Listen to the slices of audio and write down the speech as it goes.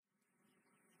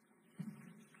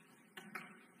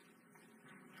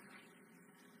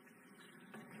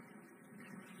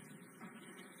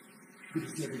Good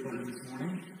to see everybody this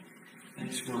morning.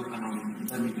 Thanks for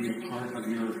letting me be a part of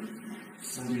your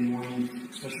Sunday morning,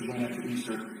 especially right after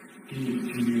Easter. Can you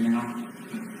hear me now?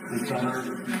 Is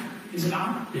better? Is it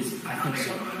on? I think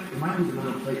so. It might be the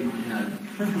little plate in my head.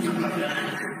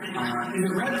 Is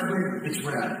it red or green? It's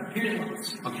red. Here it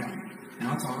goes. Okay.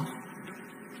 Now it's on.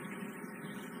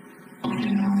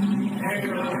 Okay, now.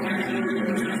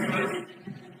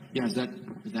 Yeah, is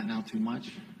that now too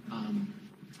much?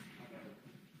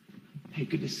 Hey,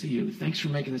 good to see you. Thanks for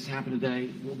making this happen today.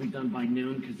 We'll be done by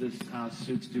noon because this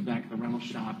suit's due back at the rental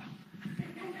shop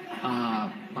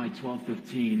by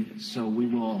 12:15. So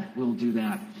we'll do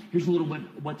that. Here's a little bit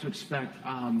what to expect.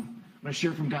 I'm going to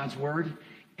share from God's Word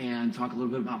and talk a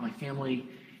little bit about my family.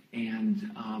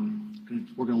 And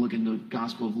we're going to look into the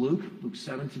Gospel of Luke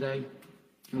 7 today.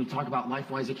 And we'll talk about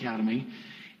LifeWise Academy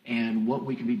and what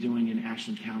we can be doing in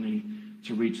Ashland County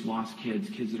to reach lost kids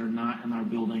that are not in our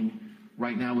building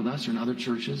right now with us or in other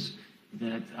churches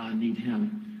that need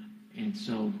Him. And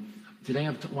so today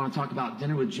I want to talk about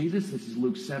dinner with Jesus. This is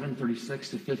Luke 7, 36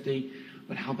 to 50.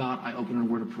 But how about I open our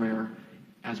word of prayer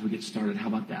as we get started? How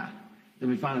about that? Then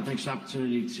we find a thanks for the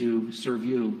opportunity to serve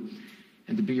you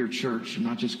and to be your church, and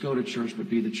not just go to church, but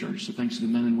be the church. So thanks to the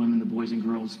men and women, the boys and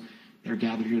girls that are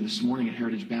gathered here this morning at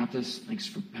Heritage Baptist. Thanks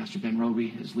for Pastor Ben Roby,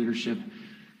 his leadership,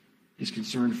 his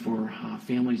concern for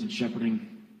families and shepherding.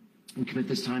 We commit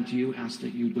this time to you, ask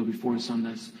that you would go before us on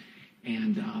this,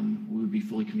 and we would be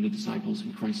fully committed disciples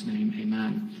in Christ's name.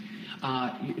 Amen.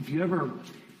 If you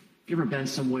ever been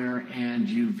somewhere and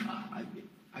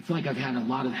I feel like I've had a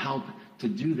lot of help to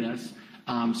do this.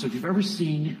 So if you've ever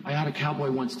seen, I had a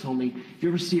cowboy once tell me, if you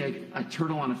ever see a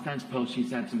turtle on a fence post,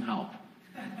 he's had some help.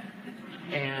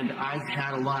 And I've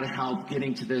had a lot of help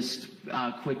getting to this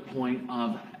quick point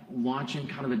of launching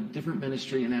kind of a different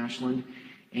ministry in Ashland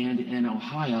and in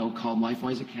Ohio called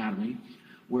LifeWise Academy,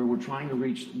 where we're trying to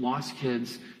reach lost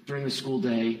kids during the school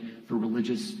day for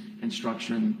religious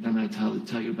instruction that I'm going to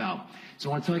tell you about. So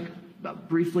I want to tell you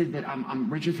briefly that I'm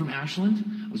Richard from Ashland.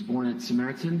 I was born at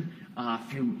Samaritan a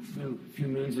few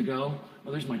moons ago.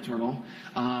 Oh, there's my turtle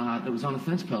that was on the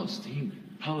fence post. He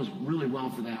posed really well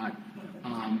for that.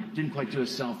 Didn't quite do a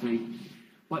selfie.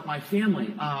 But my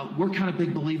family, we're kind of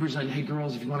big believers in, hey,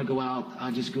 girls, if you want to go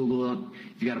out, just Google it.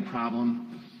 If you got a problem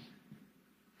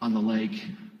on the lake.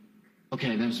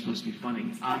 Okay, that was supposed to be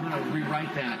funny. I'm going to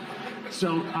rewrite that.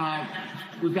 So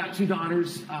we've got two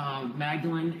daughters.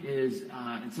 Magdalene is in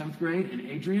 7th grade, and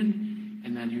Adrian.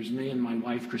 And then here's me and my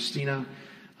wife, Christina.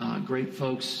 Great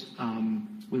folks.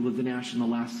 We lived in Ashland the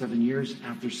last 7 years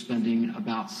after spending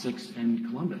about 6 in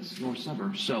Columbus, north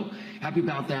suburbs. So happy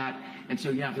about that. And so,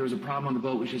 yeah, if there was a problem on the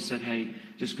boat, we just said, hey,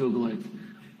 just Google it.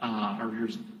 Or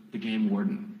here's the game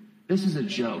warden. This is a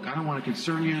joke. I don't want to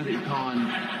concern you that you're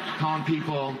calling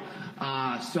people.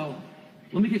 So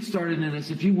let me get started into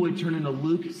this. If you would, turn into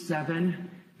Luke 7,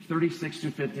 36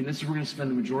 through 50. This is where we're going to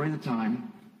spend the majority of the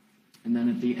time. And then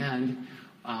at the end,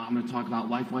 I'm going to talk about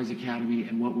LifeWise Academy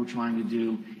and what we're trying to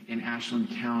do in Ashland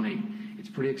County. It's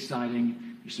pretty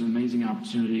exciting. There's some amazing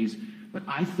opportunities. But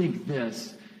I think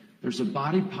there's a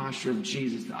body posture of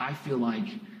Jesus that I feel like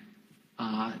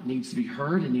needs to be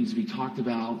heard and needs to be talked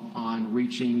about on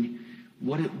reaching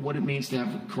what it means to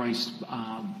have Christ,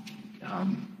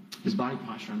 his body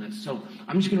posture on this. So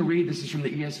I'm just going to read. This is from the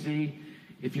ESV,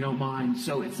 if you don't mind.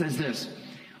 So it says this.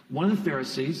 One of the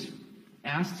Pharisees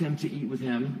asked him to eat with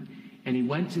him, and he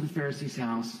went to the Pharisee's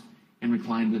house and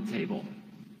reclined at the table.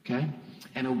 Okay?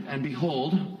 And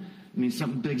behold, I mean,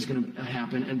 something big's going to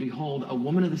happen. And behold, a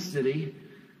woman of the city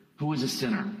who was a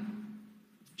sinner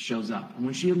shows up. And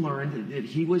when she had learned that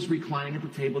he was reclining at the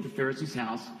table at the Pharisee's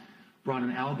house, brought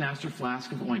an alabaster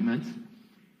flask of ointment,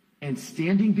 and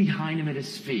standing behind him at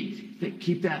his feet.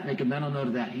 Keep that, make a mental note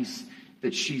of that.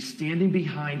 That she's standing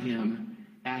behind him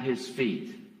at his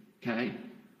feet. Okay?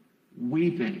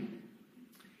 Weeping.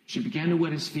 She began to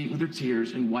wet his feet with her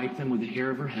tears and wiped them with the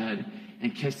hair of her head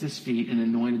and kissed his feet and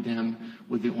anointed them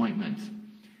with the ointment.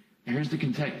 And here's the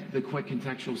quick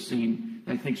contextual scene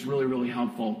that I think is really, really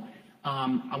helpful.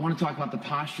 I want to talk about the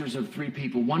postures of 3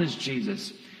 people. One is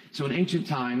Jesus. So in ancient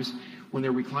times, when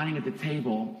they're reclining at the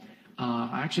table,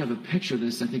 I actually have a picture of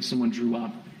this I think someone drew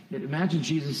up. Imagine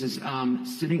Jesus is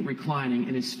sitting, reclining,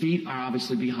 and his feet are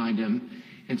obviously behind him.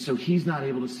 And so he's not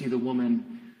able to see the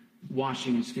woman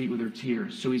washing his feet with her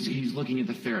tears. So he's looking at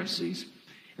the Pharisees.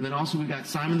 And then also we've got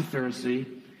Simon the Pharisee,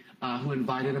 who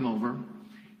invited him over.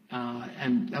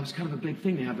 And that was kind of a big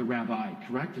thing to have the rabbi,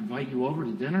 correct? Invite you over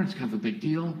to dinner. It's kind of a big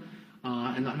deal.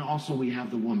 And then also we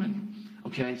have the woman.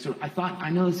 Okay, so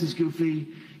I know this is goofy.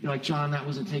 Like, John, that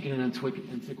wasn't taken in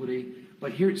antiquity.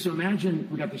 But here, so imagine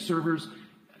we got the servers,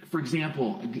 For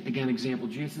example,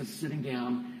 Jesus is sitting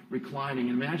down, reclining,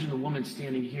 and imagine the woman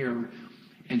standing here,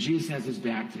 and Jesus has his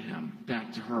back to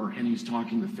her, and he's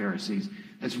talking to the Pharisees.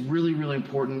 That's really, really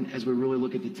important as we really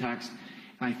look at the text,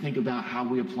 and I think about how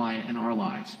we apply it in our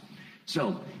lives.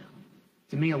 So,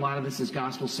 to me, a lot of this is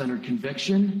gospel-centered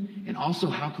conviction, and also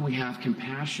how can we have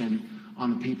compassion on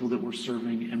the people that we're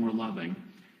serving and we're loving.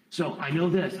 So I know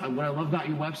this. What I love about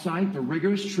your website, the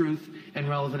rigorous truth and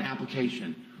relevant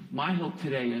application. My hope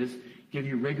today is give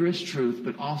you rigorous truth,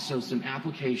 but also some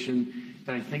application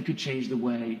that I think could change the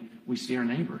way we see our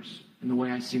neighbors and the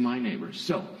way I see my neighbors.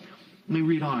 So let me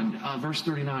read on. Verse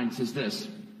 39 says this.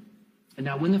 And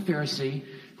now when the Pharisee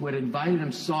who had invited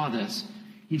him saw this,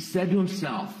 he said to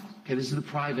himself, okay, this is the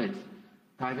private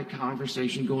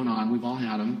conversation going on. We've all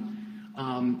had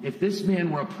them. If this man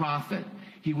were a prophet,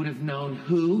 he would have known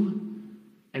who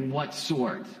and what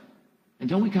sort. And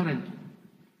don't we kind of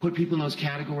put people in those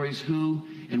categories, who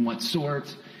and what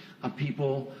sort of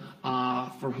people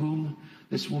for whom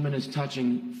this woman is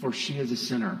touching, for she is a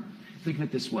sinner. Think of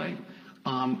it this way.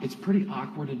 It's pretty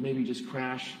awkward to maybe just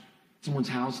crash someone's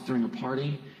house during a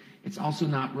party. It's also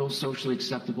not real socially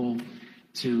acceptable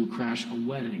to crash a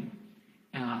wedding.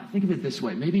 Think of it this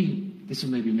way. Maybe this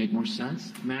will maybe make more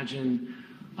sense. Imagine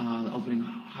the opening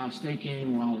Ohio State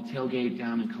game. We're all at a tailgate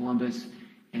down in Columbus,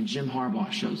 and Jim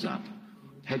Harbaugh shows up,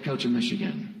 head coach of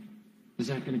Michigan. Is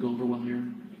that going to go over well here?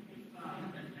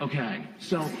 Okay,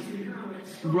 so,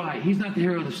 right, he's not the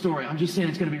hero of the story. I'm just saying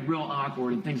it's going to be real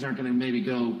awkward, and things aren't going to maybe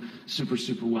go super,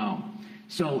 super well.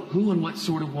 So who and what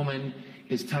sort of woman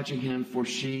is touching him, for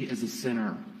she is a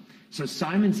sinner? So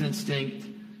Simon's instinct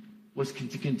was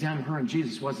to condemn her and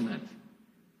Jesus, wasn't it?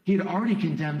 He had already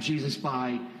condemned Jesus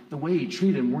by the way he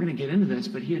treated him. We're going to get into this,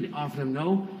 but he had offered him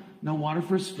no water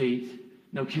for his feet,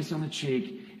 no kiss on the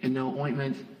cheek, and no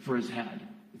ointment for his head.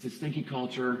 It's a stinky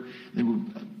culture. They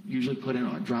would usually put in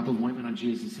a drop of ointment on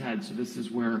Jesus' head. So this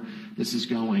is where this is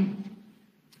going.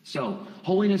 So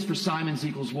holiness for Simon's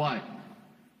equals what?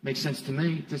 Makes sense to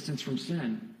me. Distance from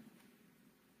sin.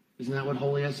 Isn't that what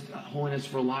holiness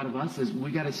for a lot of us is? We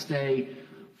got to stay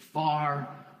far,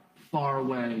 far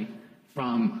away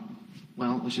from,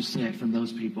 well, let's just say it, from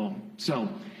those people. So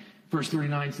verse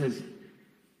 39 says,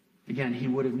 again, he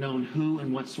would have known who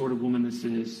and what sort of woman this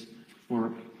is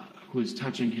for who is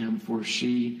touching him, for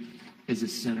she is a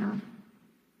sinner.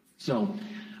 So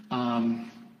I want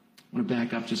to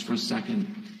back up just for a second.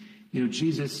 You know,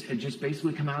 Jesus had just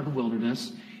basically come out of the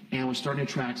wilderness and was starting to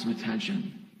attract some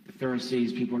attention. The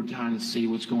Pharisees, people are trying to see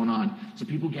what's going on. So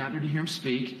people gathered to hear him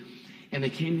speak, and they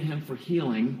came to him for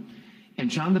healing. And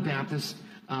John the Baptist,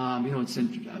 it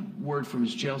sent a word from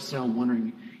his jail cell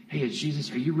wondering, hey, is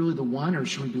Jesus, are you really the one, or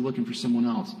should we be looking for someone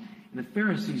else? And the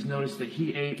Pharisees noticed that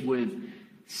he ate with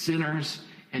sinners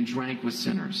and drank with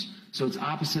sinners. So it's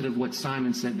opposite of what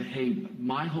Simon said, that, hey,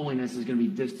 my holiness is going to be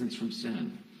distance from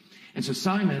sin. And so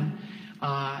Simon,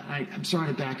 I'm sorry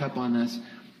to back up on this.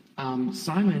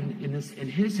 Simon, in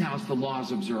his house, the law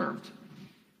is observed.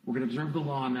 We're going to observe the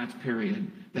law, and that's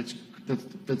period. That's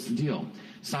the deal.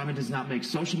 Simon does not make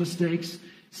social mistakes,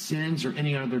 sins, or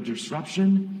any other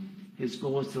disruption. His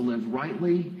goal is to live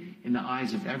rightly in the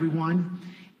eyes of everyone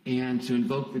and to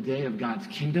invoke the day of God's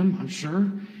kingdom, I'm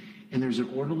sure. And there's an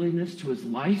orderliness to his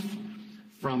life,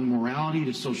 from morality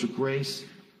to social grace,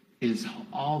 is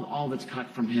all that's cut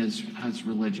from his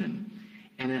religion.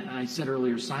 And I said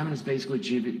earlier, Simon has basically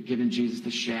given Jesus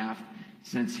the shaft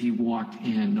since he walked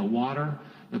in. No water,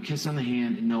 no kiss on the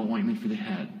hand, and no ointment for the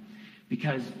head.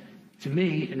 Because to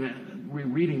me, in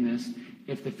rereading this,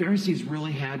 if the Pharisees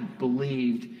really had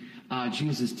believed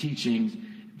Jesus' teachings,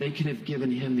 they could have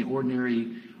given him the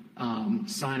ordinary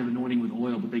sign of anointing with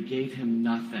oil, but they gave him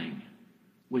nothing,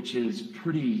 which is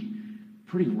pretty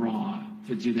raw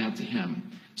to do that to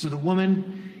him. So the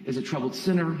woman is a troubled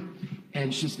sinner,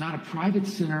 and she's not a private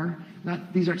sinner.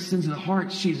 These aren't sins of the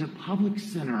heart. She's a public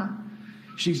sinner.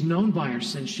 She's known by her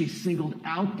sin. She's singled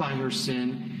out by her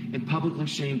sin and publicly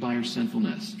shamed by her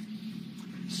sinfulness.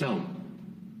 So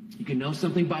you can know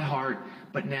something by heart,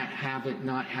 but not have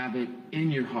it in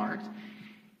your heart.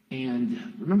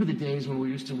 And remember the days when we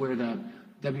used to wear the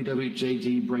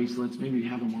WWJD bracelets? Maybe you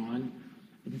have them on.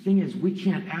 But the thing is, we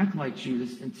can't act like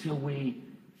Jesus until we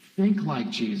think like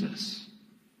Jesus.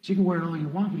 So you can wear it all you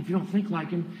want, but if you don't think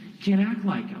like him, you can't act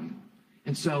like him.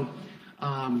 And so,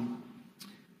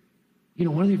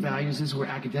 one of the values is we're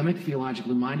academic,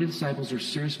 theologically minded disciples are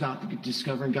serious about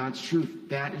discovering God's truth.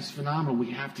 That is phenomenal.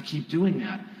 We have to keep doing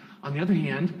that. On the other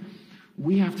hand,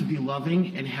 we have to be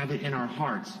loving and have it in our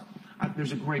hearts.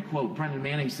 There's a great quote. Brendan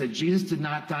Manning said, Jesus did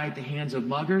not die at the hands of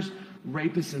muggers,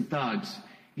 rapists, and thugs.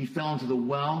 He fell into the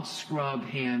well-scrubbed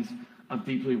hands of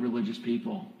deeply religious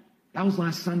people. That was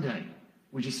last Sunday.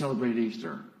 We just celebrated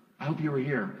Easter. I hope you were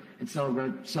here and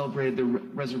celebrated the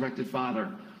resurrected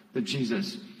Father, the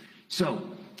Jesus. So,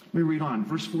 let me read on.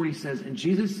 Verse 40 says, and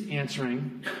Jesus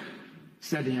answering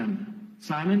said to him,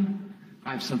 Simon,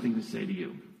 I have something to say to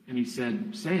you. And he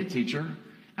said, say it, teacher.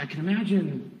 I can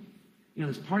imagine,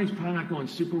 this party's probably not going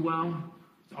super well.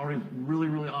 It's already really,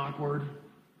 really awkward.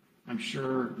 I'm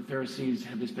sure the Pharisees,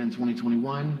 had this been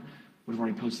 2021, would have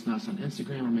already posted us on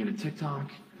Instagram or made a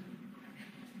TikTok.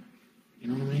 You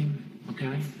know what I mean?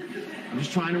 Okay? I'm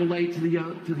just trying to relate to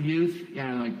the youth.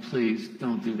 Yeah, like, please,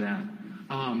 don't do that.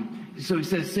 So he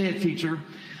says, say it, teacher.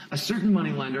 A certain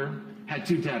moneylender had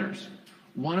two debtors.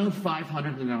 One owed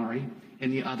 500 denarii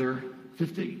and the other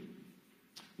 50.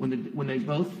 When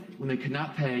they could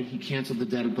not pay, he canceled the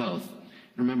debt of both.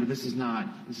 And remember, this is not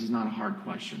a hard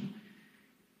question.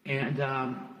 And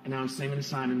now he's saying to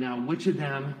Simon, now which of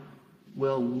them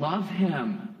will love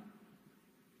him?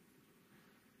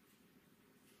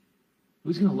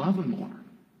 Who's going to love him more?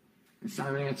 And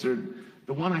Simon answered,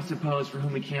 the one, I suppose, for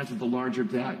whom he canceled the larger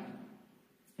debt.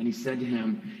 And he said to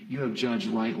him, you have judged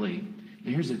rightly.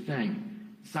 And here's the thing.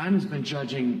 Simon's been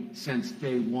judging since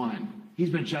day one. He's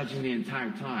been judging the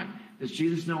entire time. Does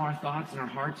Jesus know our thoughts and our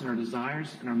hearts and our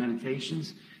desires and our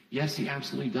meditations? Yes, he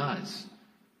absolutely does.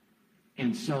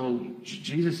 And so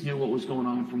Jesus knew what was going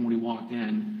on from when he walked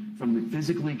in, from the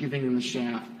physically giving him the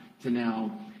shaft to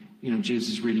now,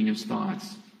 Jesus reading his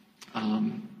thoughts.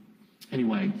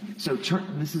 Anyway, so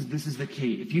this is the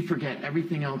key. If you forget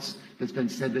everything else that's been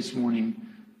said this morning,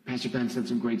 Pastor Ben said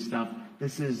some great stuff.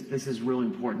 This is really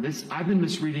important. I've been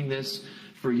misreading this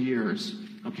for years.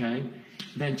 Okay.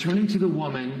 Then turning to the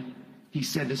woman, he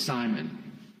said to Simon.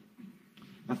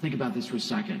 Now think about this for a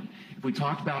second. If we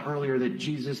talked about earlier that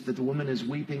the woman is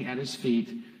weeping at his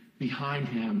feet behind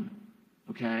him.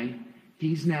 Okay.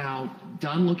 He's now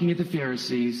done looking at the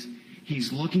Pharisees.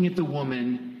 He's looking at the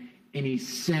woman. And he's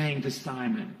saying to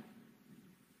Simon,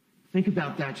 think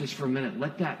about that just for a minute.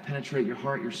 Let that penetrate your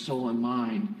heart, your soul, and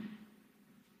mind.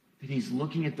 That he's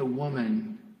looking at the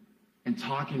woman and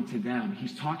talking to them.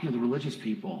 He's talking to the religious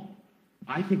people.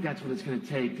 I think that's what it's going to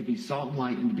take to be salt and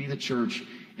light and to be the church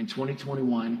in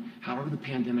 2021, however the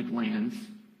pandemic lands,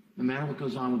 no matter what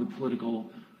goes on with the political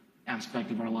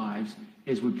aspect of our lives,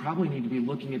 is we probably need to be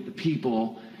looking at the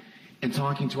people and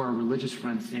talking to our religious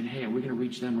friends saying, hey, are we going to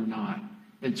reach them or not?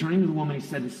 Then turning to the woman, he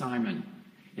said to Simon,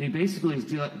 and he basically is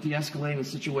de-escalating the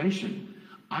situation.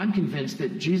 I'm convinced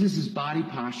that Jesus' body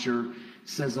posture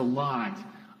says a lot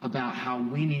about how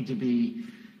we need to be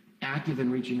active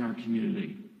in reaching our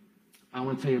community. I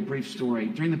want to tell you a brief story.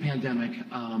 During the pandemic,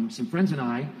 some friends and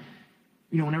I,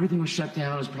 when everything was shut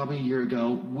down, it was probably a year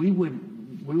ago, we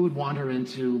would wander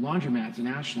into laundromats in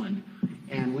Ashland,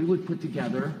 and we would put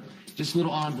together just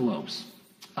little envelopes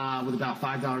with about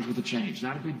 $5 worth of change.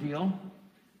 Not a big deal.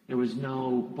 There was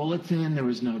no bulletin. There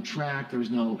was no track. There was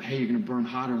no, hey, you're going to burn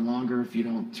hotter and longer if you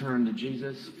don't turn to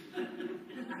Jesus.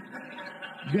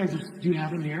 You guys, do you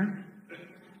have them here?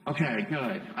 Okay,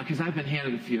 good. Because I've been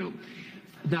handed a few.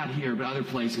 Not here, but other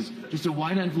places. Just a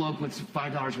white envelope with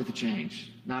 $5 worth of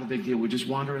change. Not a big deal. We just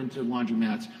wander into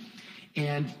laundromats.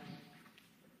 And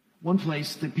one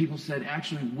place that people said,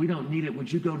 actually, we don't need it.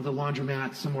 Would you go to the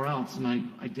laundromat somewhere else?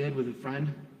 And I did with a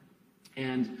friend.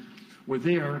 And we're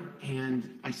there,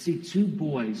 and I see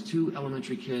two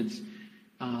elementary kids,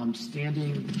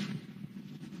 standing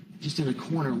just in a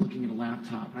corner looking at a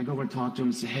laptop. And I go over and talk to them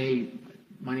and say, hey,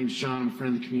 my name's John. I'm a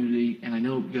friend of the community, and I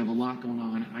know you have a lot going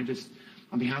on.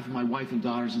 On behalf of my wife and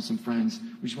daughters and some friends,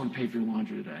 we just want to pay for your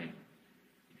laundry today.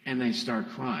 And they start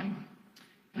crying.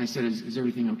 And I said, is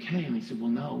everything okay? And they said,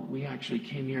 well, no, we actually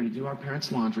came here to do our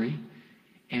parents' laundry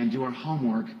and do our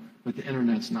homework, but the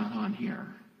internet's not on here.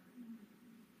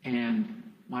 And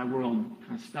my world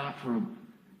kind of stopped for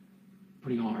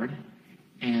pretty hard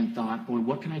and thought, boy,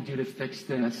 what can I do to fix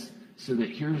this so that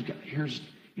here's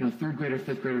third grader,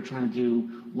 fifth grader trying to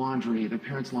do laundry, their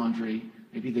parents' laundry,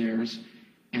 maybe theirs,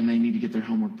 and they need to get their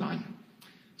homework done.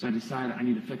 So I decided I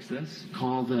need to fix this.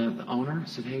 Called the owner,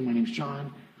 said, hey, my name's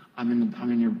John. I'm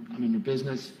in your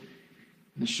business,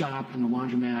 in the shop, in the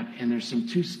laundromat, and there's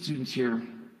two students here.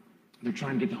 They're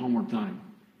trying to get the homework done.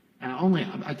 And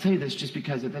I tell you this just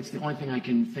because that's the only thing I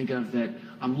can think of that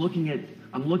I'm looking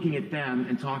at them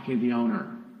and talking to the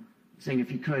owner, saying,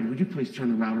 if you could, would you please turn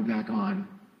the router back on?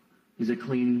 Is it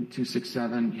clean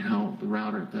 267? The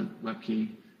router, the web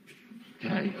key.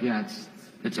 Okay, yeah,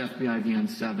 it's FBI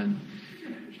VN7.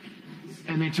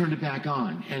 And they turned it back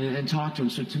on and talked to him.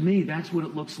 So to me, that's what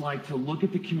it looks like to look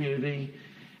at the community,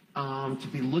 to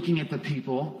be looking at the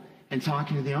people and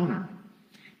talking to the owner.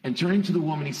 And turning to the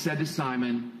woman, he said to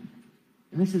Simon,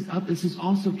 And this is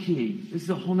also key. This is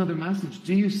a whole nother message.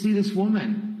 Do you see this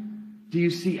woman? Do you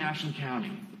see Ashland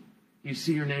County? Do you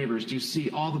see your neighbors? Do you see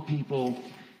all the people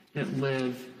that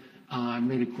live? I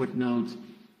made a quick note.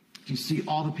 Do you see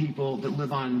all the people that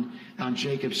live on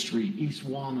Jacob Street, East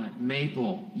Walnut,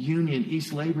 Maple, Union,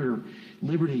 East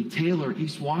Liberty, Taylor,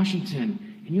 East Washington?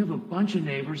 And you have a bunch of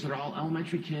neighbors that are all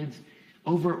elementary kids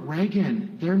over at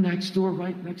Reagan. They're next door,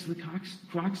 right next to the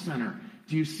Kroc Center.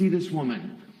 Do you see this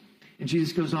woman? And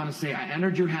Jesus goes on to say, I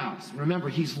entered your house. Remember,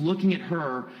 he's looking at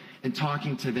her and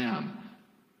talking to them.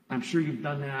 I'm sure you've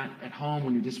done that at home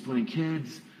when you're disciplining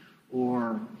kids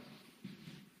or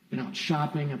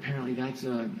shopping. Apparently that's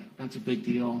a big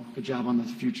deal. Good job on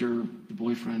the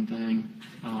boyfriend thing.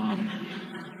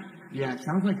 Yeah, it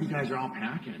sounds like you guys are all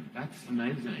packing. That's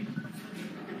amazing.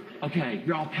 Okay,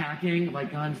 you're all packing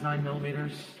like guns,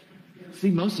 9mm. See,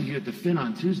 most of you at the Finn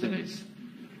on Tuesdays.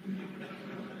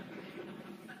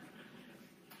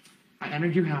 I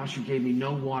entered your house, you gave me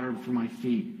no water for my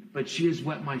feet, but she has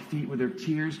wet my feet with her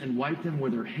tears and wiped them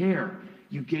with her hair.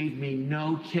 You gave me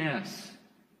no kiss.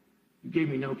 You gave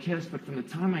me no kiss, but from the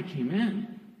time I came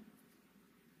in,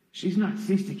 she's not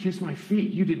ceased to kiss my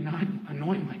feet. You did not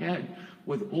anoint my head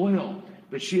with oil,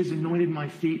 but she has anointed my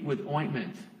feet with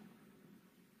ointment.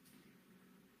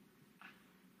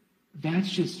 That's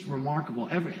just remarkable.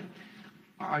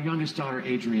 Our youngest daughter,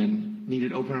 Adrian,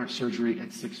 needed open heart surgery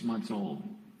at 6 months old.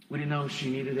 We didn't know she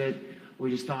needed it.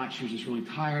 We just thought she was just really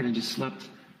tired and just slept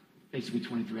basically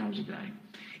 23 hours a day.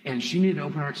 And she needed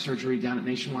open heart surgery down at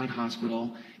Nationwide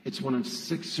Hospital. It's one of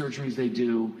 6 surgeries they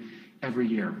do every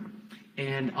year.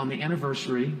 And on the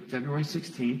anniversary, February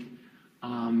 16th,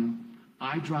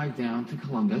 I drive down to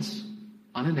Columbus,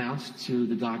 unannounced, to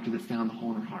the doctor that found the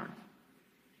hole in her heart.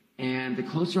 And the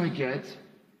closer I get,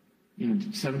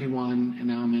 71, and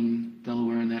now I'm in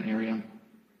Delaware in that area.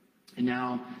 And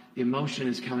now the emotion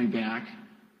is coming back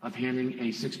of handing a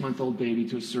 6-month-old baby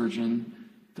to a surgeon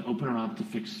to open her up to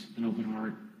fix an open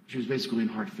heart. She was basically in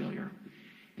heart failure.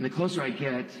 And the closer I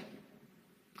get,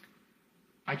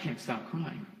 I can't stop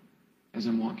crying as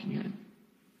I'm walking in.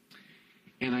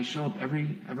 And I show up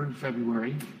every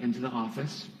February into the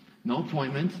office, no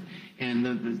appointment, and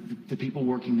the people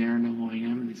working there know who I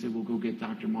am, and they say, well, go get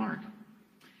Dr. Mark.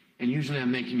 And usually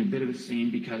I'm making a bit of a scene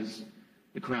because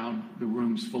the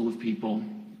room's full of people,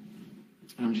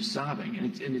 and I'm just sobbing.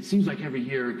 And it seems like every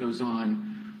year it goes on,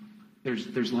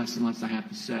 there's less and less I have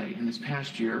to say. And this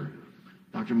past year,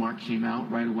 Dr. Mark came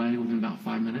out right away within about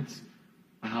 5 minutes.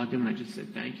 I hugged him and I just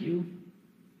said, thank you.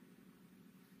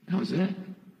 That was it.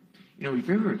 If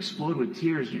you ever explode with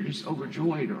tears and you're just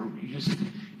overjoyed, or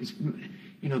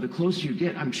the closer you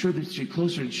get, I'm sure that the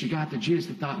closer she got to Jesus,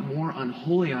 the thought more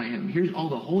unholy I am. Here's all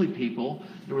the holy people.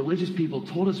 The religious people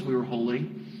told us we were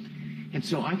holy. And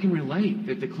so I can relate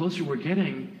that the closer we're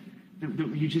getting,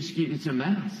 it's a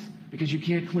mess because you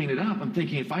can't clean it up. I'm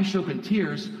thinking if I show up in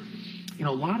tears, a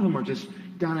lot of them are just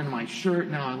down in my shirt.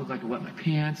 Now I look like I wet my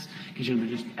pants because they're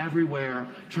just everywhere,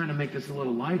 trying to make this a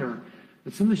little lighter.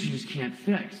 But some of this you just can't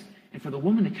fix. And for the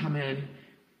woman to come in,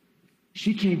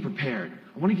 she came prepared.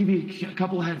 I want to give you a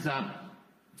couple of heads up,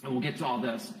 and we'll get to all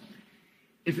this.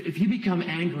 If you become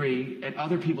angry at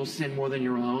other people's sin more than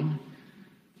your own,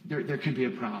 there could be a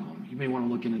problem. You may want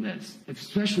to look into this,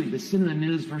 especially the sin in the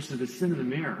news versus the sin in the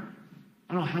mirror.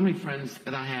 I don't know how many friends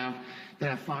that I have that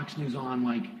have Fox News on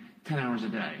like 10 hours a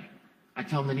day. I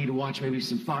tell them they need to watch maybe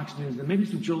some Fox News, and maybe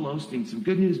some Joel Osteen, some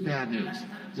good news, bad news.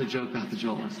 There's a joke about the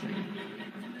Joel Osteen.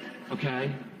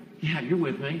 Okay? Yeah, you're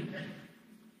with me.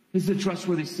 This is a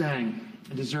trustworthy saying,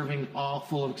 and deserving all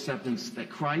full of acceptance, that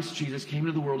Christ Jesus came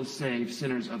into the world to save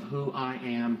sinners, of who I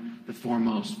am the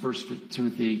foremost. 1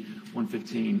 Timothy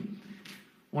 1:15.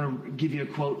 I want to give you a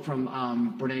quote from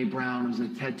Brene Brown. It was a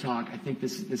TED Talk. I think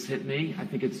this hit me. I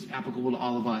think it's applicable to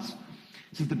all of us.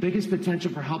 It says, the biggest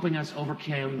potential for helping us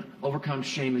overcome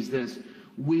shame is this.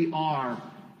 We are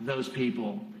those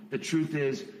people. The truth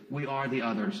is, we are the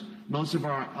others. Most of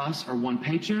us are one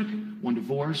paycheck, one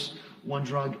divorce, one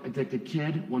drug-addicted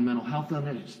kid, one mental health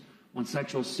illness, one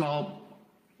sexual assault,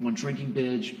 one drinking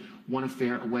binge, one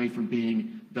affair away from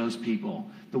being those people.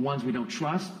 The ones we don't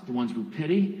trust, the ones we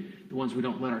pity, the ones we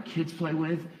don't let our kids play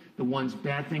with, the ones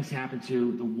bad things happen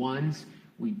to, the ones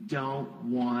we don't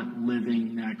want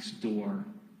living next door.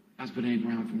 That's Brene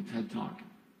Brown from the TED Talk.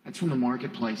 That's from the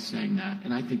Marketplace saying that.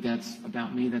 And I think that's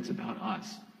about me, that's about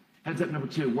us. Heads up number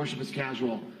 2, worship is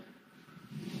casual.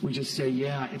 We just say,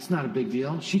 yeah, it's not a big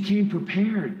deal. She came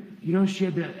prepared. She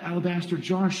had the alabaster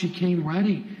jar. She came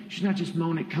ready. She's not just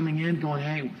coming in going,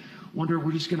 hey,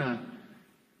 we're just going to,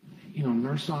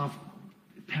 nurse off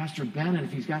Pastor Ben, and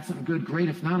if he's got something good, great.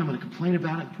 If not, I'm going to complain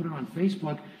about it and put it on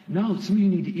Facebook. No, some of you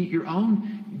need to do your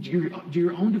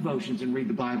own devotions and read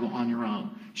the Bible on your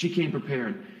own. She came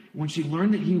prepared. When she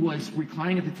learned that he was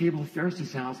reclining at the table of the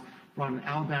Pharisee's house, brought an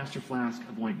alabaster flask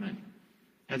of ointment.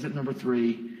 Heads up number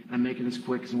 3, and I'm making this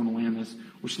quick because I want to land this.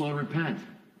 We're slow to repent.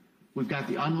 We've got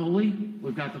the unholy,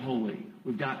 we've got the holy.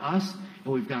 We've got us,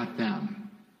 and we've got them.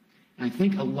 And I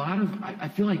think I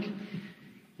feel like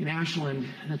in Ashland,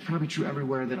 and it's probably true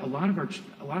everywhere, that a lot of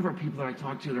our people that I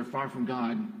talk to that are far from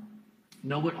God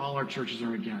know what all our churches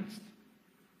are against.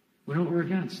 We know what we're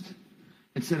against.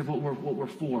 Instead of what we're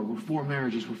for. We're for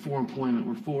marriages. We're for employment.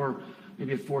 We're for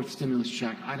maybe a 4th stimulus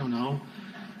check. I don't know.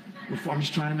 I'm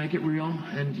just trying to make it real.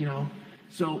 And,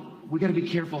 so we got to be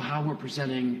careful how we're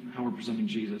presenting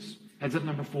Jesus. Heads up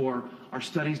number 4, our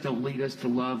studies don't lead us to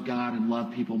love God and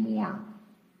love people more.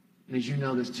 And as you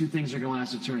know, there's 2 things that are going to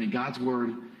last eternity: God's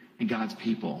word and God's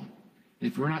people.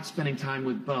 And if we're not spending time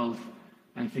with both,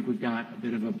 I think we've got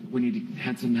we need to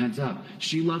have some heads up.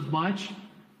 She loved much.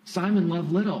 Simon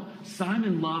loved little.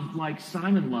 Simon loved like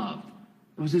Simon loved.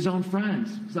 It was his own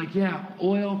friends. It's like, yeah,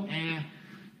 oil,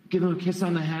 give him a kiss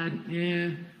on the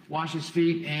head, wash his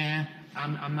feet,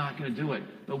 I'm not going to do it.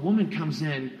 The woman comes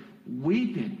in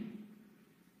weeping.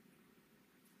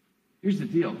 Here's the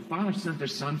deal. The Father sent their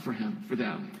Son for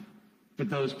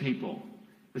those people.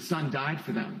 The Son died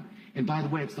for them. And by the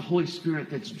way, it's the Holy Spirit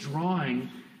that's drawing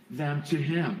them to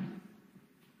him.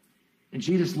 And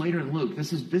Jesus later in Luke,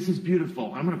 this is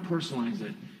beautiful. I'm going to personalize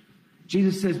it.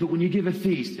 Jesus says, but when you give a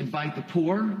feast, invite the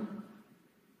poor,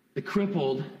 the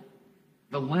crippled,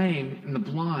 the lame, and the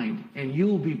blind, and you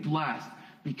will be blessed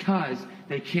because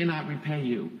they cannot repay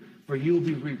you, for you will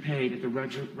be repaid at the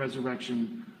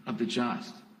resurrection of the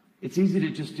just. It's easy to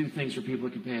just do things for people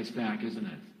that can pay us back, isn't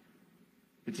it?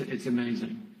 It's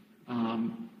amazing.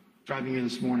 Driving in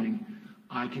this morning,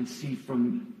 I can see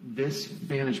from this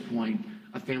vantage point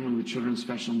a family with children with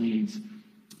special needs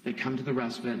that come to the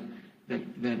respite,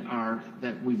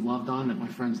 that we've loved on, that my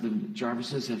friends the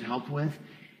Jarvises have helped with,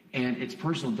 and it's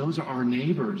personal. Those are our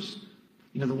neighbors,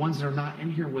 the ones that are not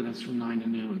in here with us from 9 to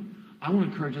noon. I want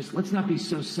to encourage us, let's not be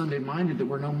so Sunday-minded that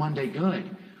we're no Monday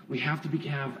good. We have to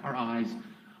have our eyes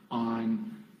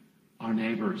on our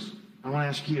neighbors. I want to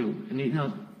ask you,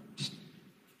 and just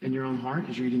in your own heart,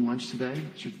 as you're eating lunch today,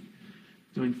 as you're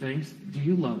doing things, do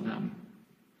you love them?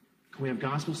 Can we have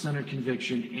gospel-centered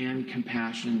conviction and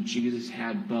compassion? Jesus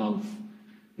had both.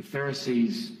 The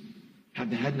Pharisees had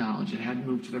the head knowledge. It hadn't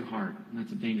moved to their heart, and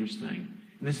that's a dangerous thing.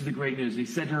 And this is the great news. He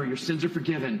said to her, your sins are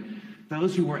forgiven.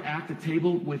 Those who were at the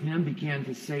table with him began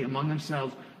to say among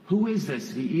themselves, who is this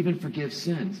that he even forgives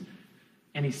sins?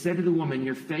 And he said to the woman,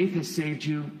 your faith has saved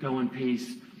you. Go in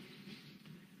peace.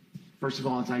 First of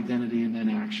all, it's identity and then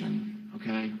action,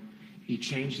 okay? He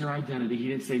changed their identity. He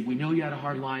didn't say, we know you had a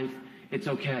hard life. It's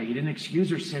okay. He didn't excuse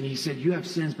her sin. He said, you have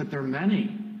sins, but they're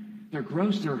many. They're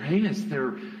gross. They're heinous.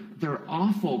 They're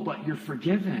awful, but you're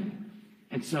forgiven.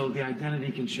 And so the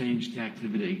identity can change to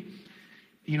activity.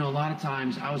 A lot of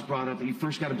times I was brought up that you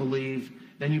first got to believe,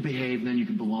 then you behave, and then you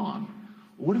can belong.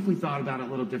 What if we thought about it a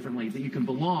little differently? That you can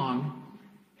belong,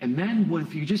 and then what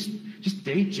if you just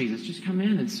date Jesus? Just come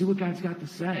in and see what God's got to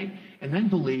say, and then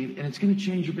believe, and it's going to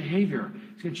change your behavior.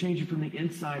 It's going to change you from the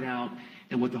inside out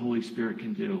and what the Holy Spirit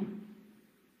can do.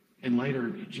 And later,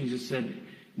 Jesus said,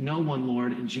 no one,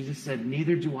 Lord. And Jesus said,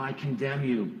 neither do I condemn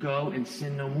you. Go and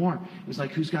sin no more. It was like,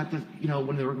 who's got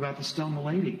when they were about to stone the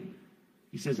lady.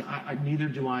 He says, neither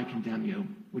do I condemn you,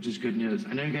 which is good news.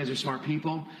 I know you guys are smart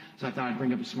people, so I thought I'd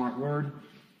bring up a smart word.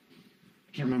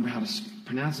 I can't remember how to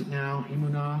pronounce it now.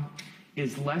 Emunah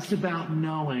is less about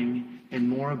knowing and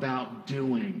more about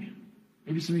doing.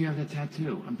 Maybe some of you have that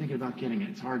tattoo. I'm thinking about getting it.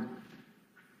 It's hard.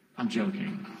 I'm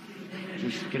joking.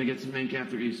 Just going to get some ink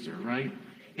after Easter, right?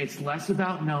 It's less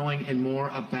about knowing and more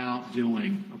about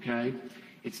doing, okay?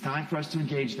 It's time for us to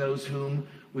engage those whom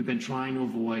we've been trying to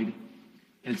avoid,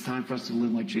 and it's time for us to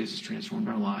live like Jesus transformed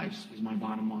our lives, is my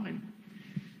bottom line.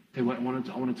 Okay, I want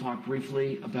to talk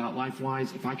briefly about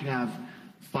LifeWise. If I could have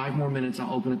 5 more minutes,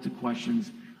 I'll open it to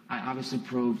questions. I obviously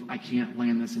proved I can't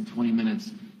land this in 20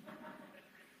 minutes.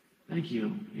 Thank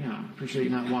you. Yeah, appreciate you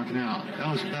not walking out. That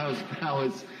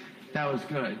was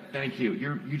good. Thank you.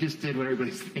 You just did what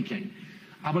everybody's thinking.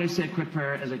 How about I say a quick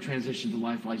prayer as I transition to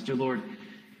LifeWise? Dear Lord,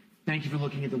 thank you for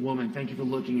looking at the woman. Thank you for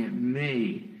looking at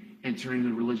me and turning to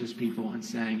the religious people and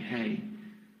saying, hey,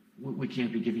 we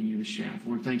can't be giving you the shaft.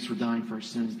 Lord, thanks for dying for our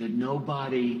sins that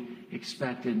nobody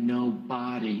expected,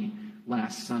 nobody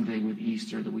last Sunday with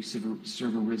Easter, that we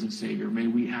serve a risen Savior. May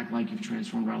we act like you've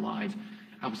transformed our lives.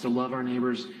 Help us to love our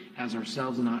neighbors as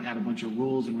ourselves and not add a bunch of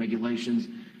rules and regulations,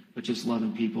 but just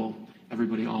loving people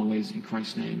everybody always. In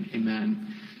Christ's name,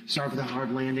 amen. Sorry for the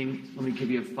hard landing. Let me give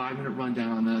you a 5-minute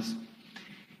rundown on this.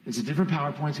 It's a different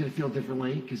PowerPoint. It's going to feel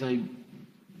differently because I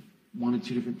wanted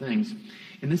 2 different things.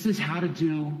 And this is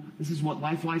what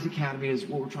LifeWise Academy is,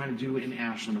 what we're trying to do in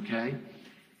Ashland, okay?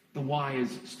 The why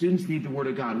is students need the Word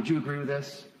of God. Would you agree with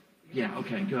this? Yeah,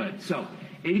 okay, good. So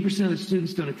 80% of the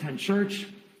students don't attend church,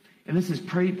 and this is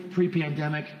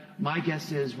pre-pandemic. My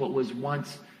guess is what was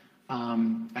once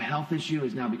a health issue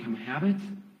has now become a habit.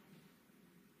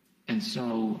 And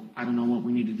so I don't know what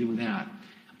we need to do with that.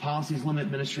 Policies limit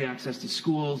ministry access to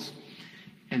schools,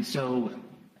 and so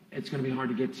it's going to be hard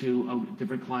to get to a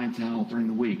different clientele during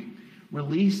the week.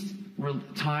 Released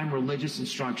time religious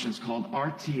instruction is called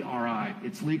RTRI.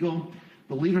 It's legal.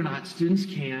 Believe it or not, students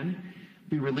can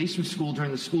be released from school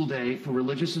during the school day for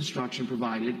religious instruction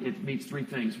provided it meets 3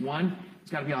 things. 1,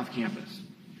 it's got to be off campus.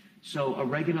 So a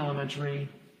Reagan Elementary,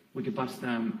 we could bust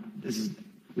them.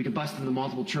 We could bust them to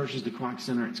multiple churches, the Kroc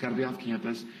Center. It's got to be off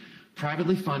campus.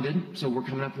 Privately funded, so we're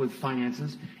coming up with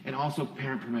finances, and also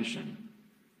parent permission.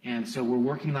 And so we're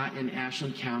working that in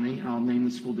Ashland County, and I'll name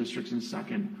the school districts in a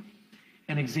second.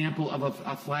 An example of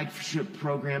a flagship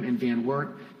program in Van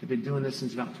Wert. They've been doing this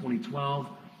since about 2012.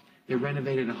 They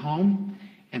renovated a home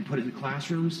and put it in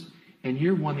classrooms. And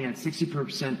year 1, they had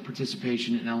 60%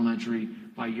 participation in elementary.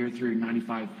 By year 3,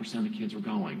 95% of kids were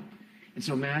going. And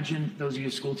so imagine, those of you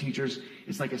school teachers,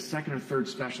 it's like a second or third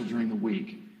special during the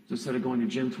week. So instead of going to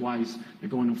gym twice, they're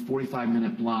going to a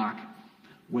 45-minute block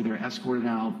where they're escorted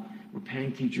out. We're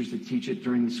paying teachers to teach it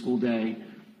during the school day.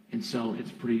 And so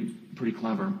it's pretty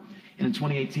clever. And in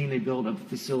 2018, they built a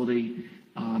facility.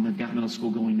 They've got middle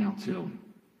school going now, too.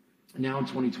 Now in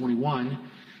 2021,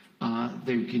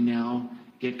 they can now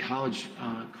get college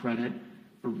credit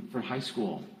for high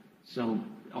school. So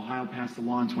Ohio passed a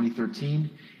law in 2013,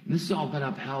 and this has all been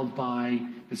upheld by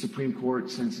the Supreme Court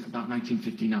since about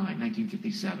 1959,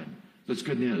 1957. So it's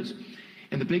good news.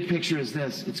 And the big picture is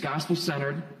this. It's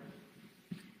gospel-centered.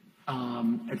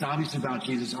 It's obviously about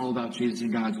Jesus, all about Jesus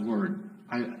and God's Word,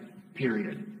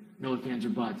 period. No ifs, ands, or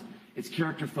buts. It's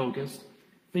character-focused.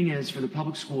 Thing is, for the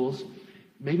public schools,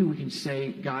 maybe we can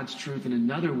say God's truth in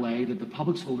another way that the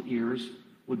public school ears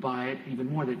would buy it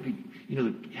even more. That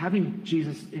having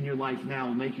Jesus in your life now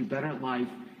will make you better at life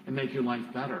and make your life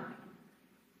better.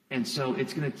 And so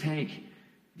it's going to take,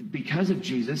 because of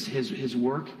Jesus, his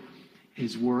work,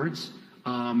 his words,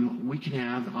 we can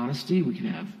have honesty, we can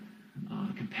have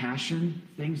compassion,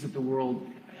 things that the world,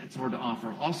 it's hard to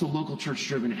offer. Also local church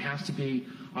driven. It has to be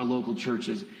our local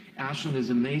churches. Ashland is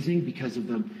amazing because of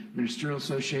the Ministerial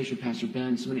Association, Pastor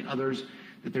Ben, so many others,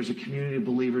 that there's a community of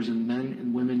believers and men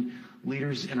and women,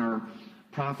 leaders in our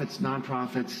prophets,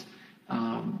 nonprofits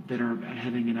that are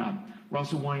heading it up. We're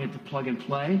also wanting it to plug and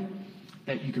play,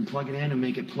 that you can plug it in and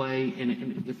make it play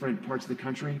in different parts of the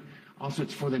country. Also,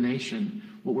 it's for the nation.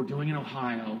 What we're doing in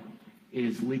Ohio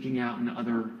is leaking out in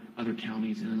other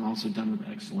counties, and also done with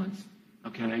excellence.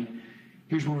 Okay?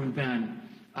 Here's where we've been.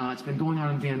 It's been going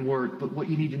on in Van Wert, but what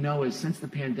you need to know is since the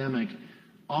pandemic,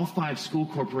 all 5 school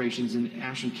corporations in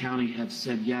Ashland County have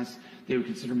said yes, they would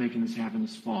consider making this happen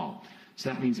this fall. So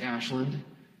that means Ashland,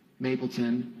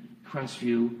 Mapleton,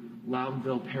 Crestview,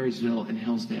 Loudonville, Perrysville, and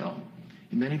Hillsdale.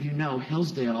 And many of you know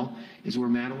Hillsdale is where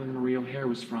Madeline Marie O'Hare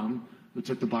was from, who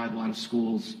took the Bible out of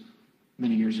schools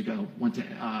many years ago, went to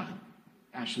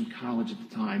Ashland College at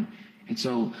the time. And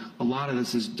so a lot of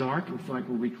this is dark. We feel like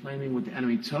we're reclaiming what the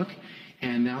enemy took,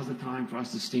 and now's the time for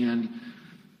us to stand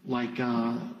like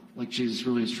Jesus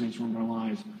really has transformed our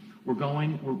lives. We're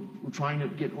trying to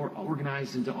get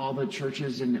organized into all the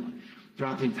churches and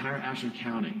throughout the entire Ashland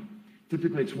County.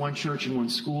 Typically, it's one church and one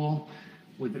school.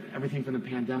 With everything from the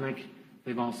pandemic,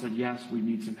 they've all said, yes, we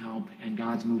need some help, and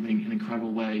God's moving in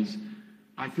incredible ways.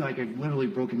 I feel like I've literally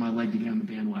broken my leg to get on the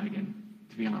bandwagon,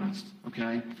 to be honest,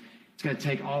 okay? It's going to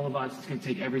take all of us. It's going to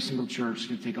take every single church. It's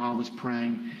going to take all of us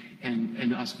praying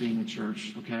and us being a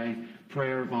church, okay?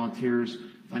 Prayer, volunteers,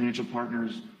 financial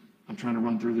partners. I'm trying to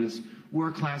run through this.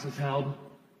 Where classes held,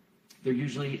 they're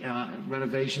usually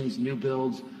renovations, new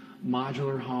builds,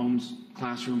 modular homes,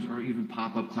 classrooms, or even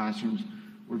pop-up classrooms.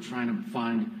 We're trying to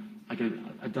find like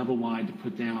a double wide to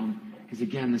put down. Because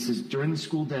again, this is during the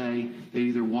school day. They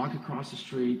either walk across the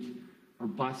street or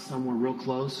bus somewhere real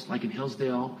close, like in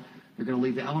Hillsdale. They're going to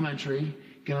leave the elementary,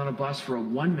 get on a bus for a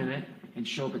 1 minute, and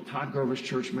show up at Todd Grover's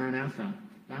Church, Maranatha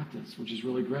Baptist, which is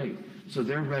really great. So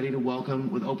they're ready to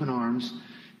welcome with open arms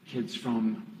kids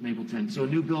from Mapleton. So a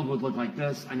new build would look like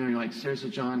this. I know you're like, seriously,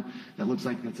 John, that looks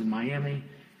like that's in Miami,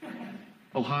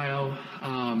 Ohio.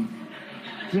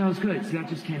 Yeah, it's good. See, that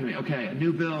just came to me. Okay, a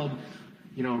new build,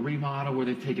 a remodel where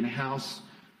they've taken a house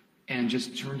and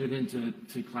just turned it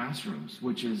into classrooms,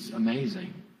 which is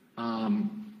amazing.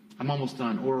 I'm almost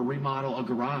done. Or remodel a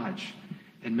garage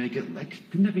and make it like,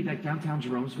 couldn't that be like downtown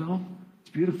Jeromesville? It's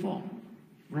beautiful,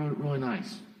 really, really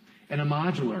nice. And a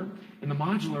modular. And the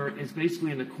modular is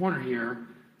basically in the corner here.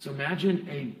 So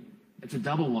imagine it's a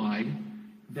double wide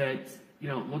that,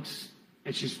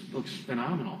 it just looks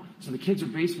phenomenal. So the kids are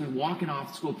basically walking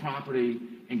off school property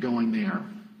and going there.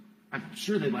 I'm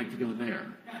sure they'd like to go there,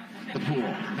 the pool,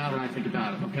 now that I think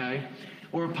about it, okay?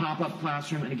 Or a pop-up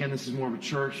classroom, and again, this is more of a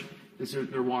church.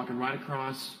 They're walking right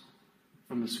across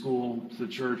from the school to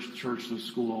the church to the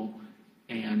school,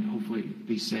 and hopefully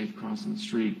be safe crossing the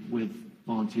street with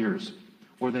volunteers.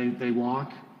 Or they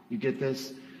walk, you get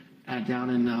this, down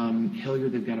in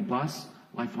Hilliard, they've got a bus,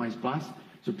 LifeWise bus.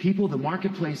 So the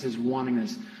marketplace is wanting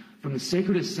this. From the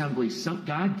Sacred Assembly,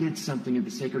 God did something at the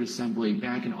Sacred Assembly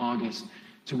back in August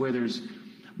to where there's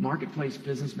marketplace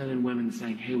businessmen and women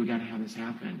saying, hey, we got to have this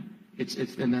happen.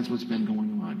 And that's what's been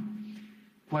going on.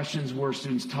 Questions were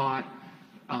students taught.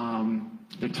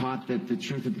 They're taught that the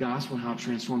truth of the gospel, how it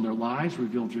transformed their lives,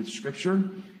 revealed through the Scripture.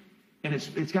 And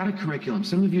it's got a curriculum.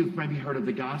 Some of you have maybe heard of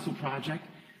the Gospel Project.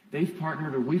 We've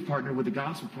partnered with the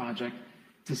Gospel Project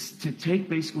to take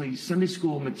basically Sunday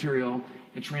school material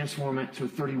and transform it to a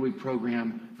 30-week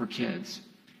program for kids.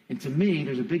 And to me,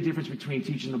 there's a big difference between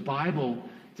teaching the Bible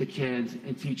to kids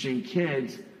and teaching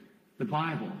kids the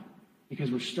Bible. Because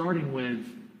we're starting with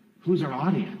who's our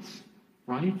audience,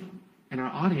 right? And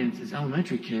our audience is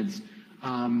elementary kids.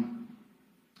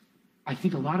 I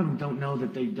think a lot of them don't know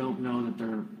that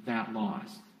they're that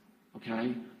lost.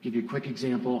 Okay? Give you a quick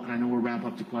example, and I know we'll wrap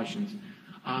up the questions.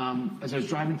 As I was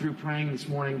driving through praying this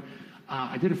morning,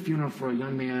 I did a funeral for a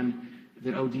young man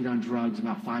that OD'd on drugs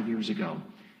about 5 years ago.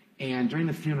 And during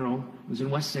the funeral, it was in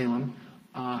West Salem,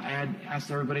 I had asked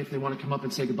everybody if they want to come up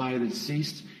and say goodbye to the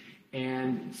deceased.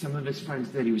 And some of his friends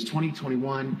did. He was 20,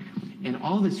 21, and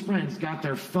all of his friends got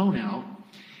their phone out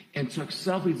and took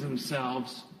selfies of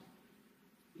themselves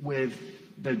with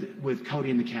Cody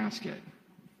in the casket.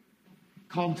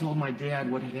 Called and told my dad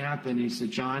what had happened. He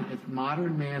said, John, if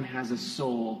modern man has a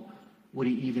soul, would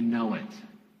he even know it?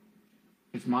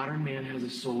 If modern man has a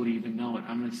soul, would he even know it?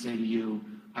 I'm going to say to you,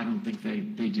 I don't think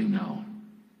they do know.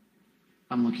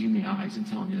 I'm looking in the eyes and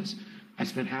telling you this. I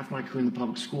spent half my career in the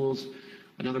public schools,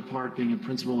 another part being a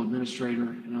principal administrator,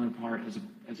 another part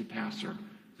as a pastor.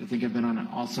 I think I've been on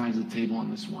all sides of the table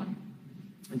on this one.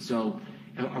 And so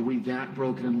are we that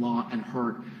broken and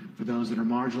hurt for those that are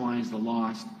marginalized, the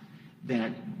lost,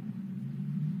 that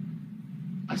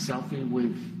a selfie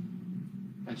with,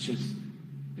 there's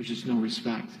just no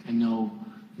respect and no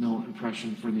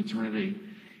impression for the eternity.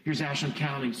 Here's Ashland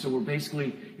County. So we're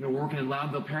basically, working in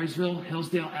Loudonville, Perrysville,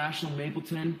 Hillsdale, Ashland,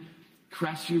 Mapleton.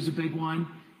 Crestview's a big one.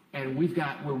 And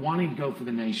we're wanting to go for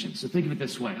the nation. So think of it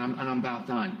this way, and I'm about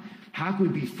done. How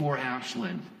can we be for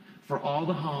Ashland? For all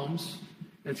the homes,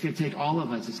 it's going to take all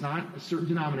of us. It's not a certain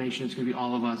denomination, it's going to be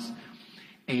all of us.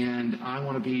 And I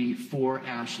want to be for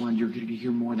Ashland. You're going to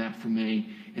hear more of that from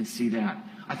me and see that.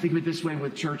 I think of it this way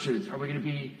with churches. Are we going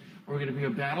to be a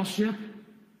battleship,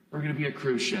 or are we going to be a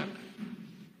cruise ship?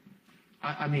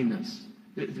 I mean this.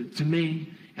 To me,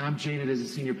 and I'm jaded as a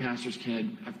senior pastor's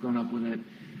kid. I've grown up with it.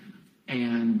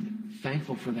 And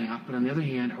thankful for that. But on the other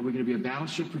hand, are we going to be a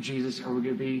battleship for Jesus, or are we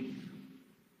going to be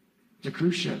the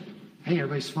cruise ship? Hey,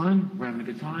 everybody's fun. We're having a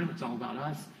good time. It's all about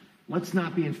us. Let's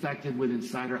not be infected with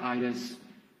insideritis.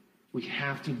 We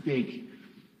have to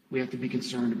be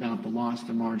concerned about the lost,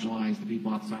 the marginalized, the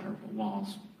people outside our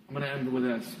walls. I'm going to end with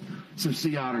this. Some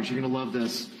sea otters. You're going to love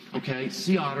this. Okay?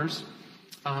 Sea otters.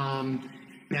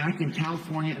 Back in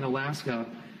California and Alaska,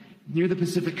 near the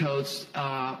Pacific coast,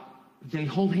 they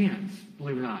hold hands,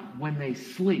 believe it or not, when they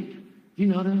sleep. Do you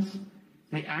know this?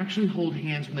 They actually hold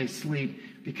hands when they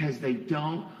sleep because they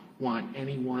don't want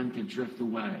anyone to drift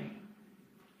away.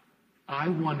 I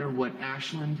wonder what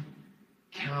Ashland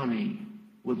County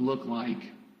would look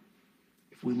like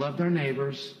if we loved our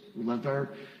neighbors, we loved our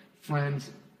friends,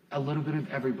 a little bit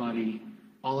of everybody,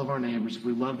 all of our neighbors. If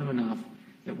we love them enough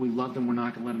that we love them, we're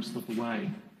not going to let them slip away.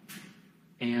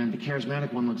 And the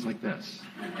charismatic one looks like this.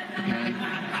 Okay?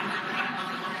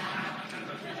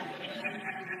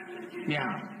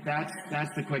 Yeah,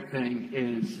 that's the quick thing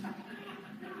is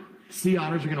sea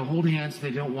otters are going to hold hands so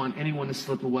they don't want anyone to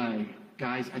slip away.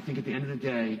 Guys, I think at the end of the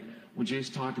day, when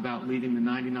Jesus talked about leaving the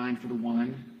 99 for the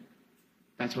one,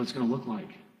 that's what it's going to look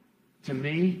like. To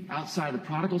me, outside of the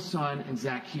prodigal son and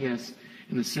Zacchaeus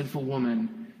and the sinful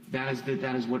woman, that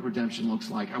is what redemption looks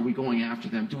like. Are we going after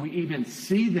them? Do we even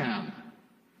see them?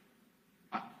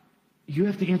 You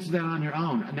have to answer that on your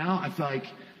own. Now I feel like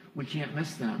we can't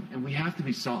miss them, and we have to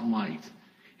be salt and light.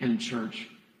 and in church.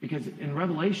 Because in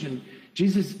Revelation,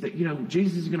 Jesus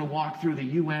is going to walk through the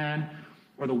UN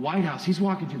or the White House. He's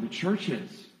walking through the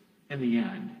churches in the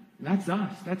end. And that's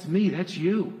us. That's me. That's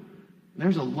you. And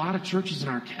there's a lot of churches in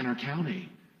our county,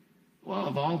 well,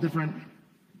 of all different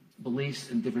beliefs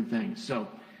and different things. So,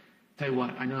 tell you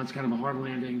what, I know it's kind of a hard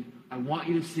landing. I want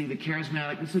you to see the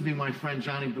charismatic. This would be my friend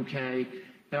Johnny Bouquet.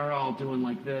 They're all doing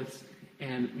like this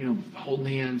and, holding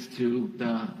hands to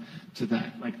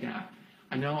that, like that.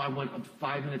 I know I went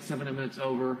 5 minutes, 7 minutes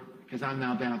over because I'm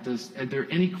now Baptist. Are there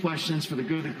any questions for the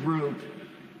good of the group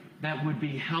that would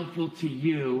be helpful to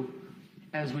you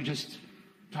as we just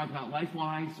talk about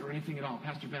life-wise or anything at all?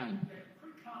 Pastor Ben.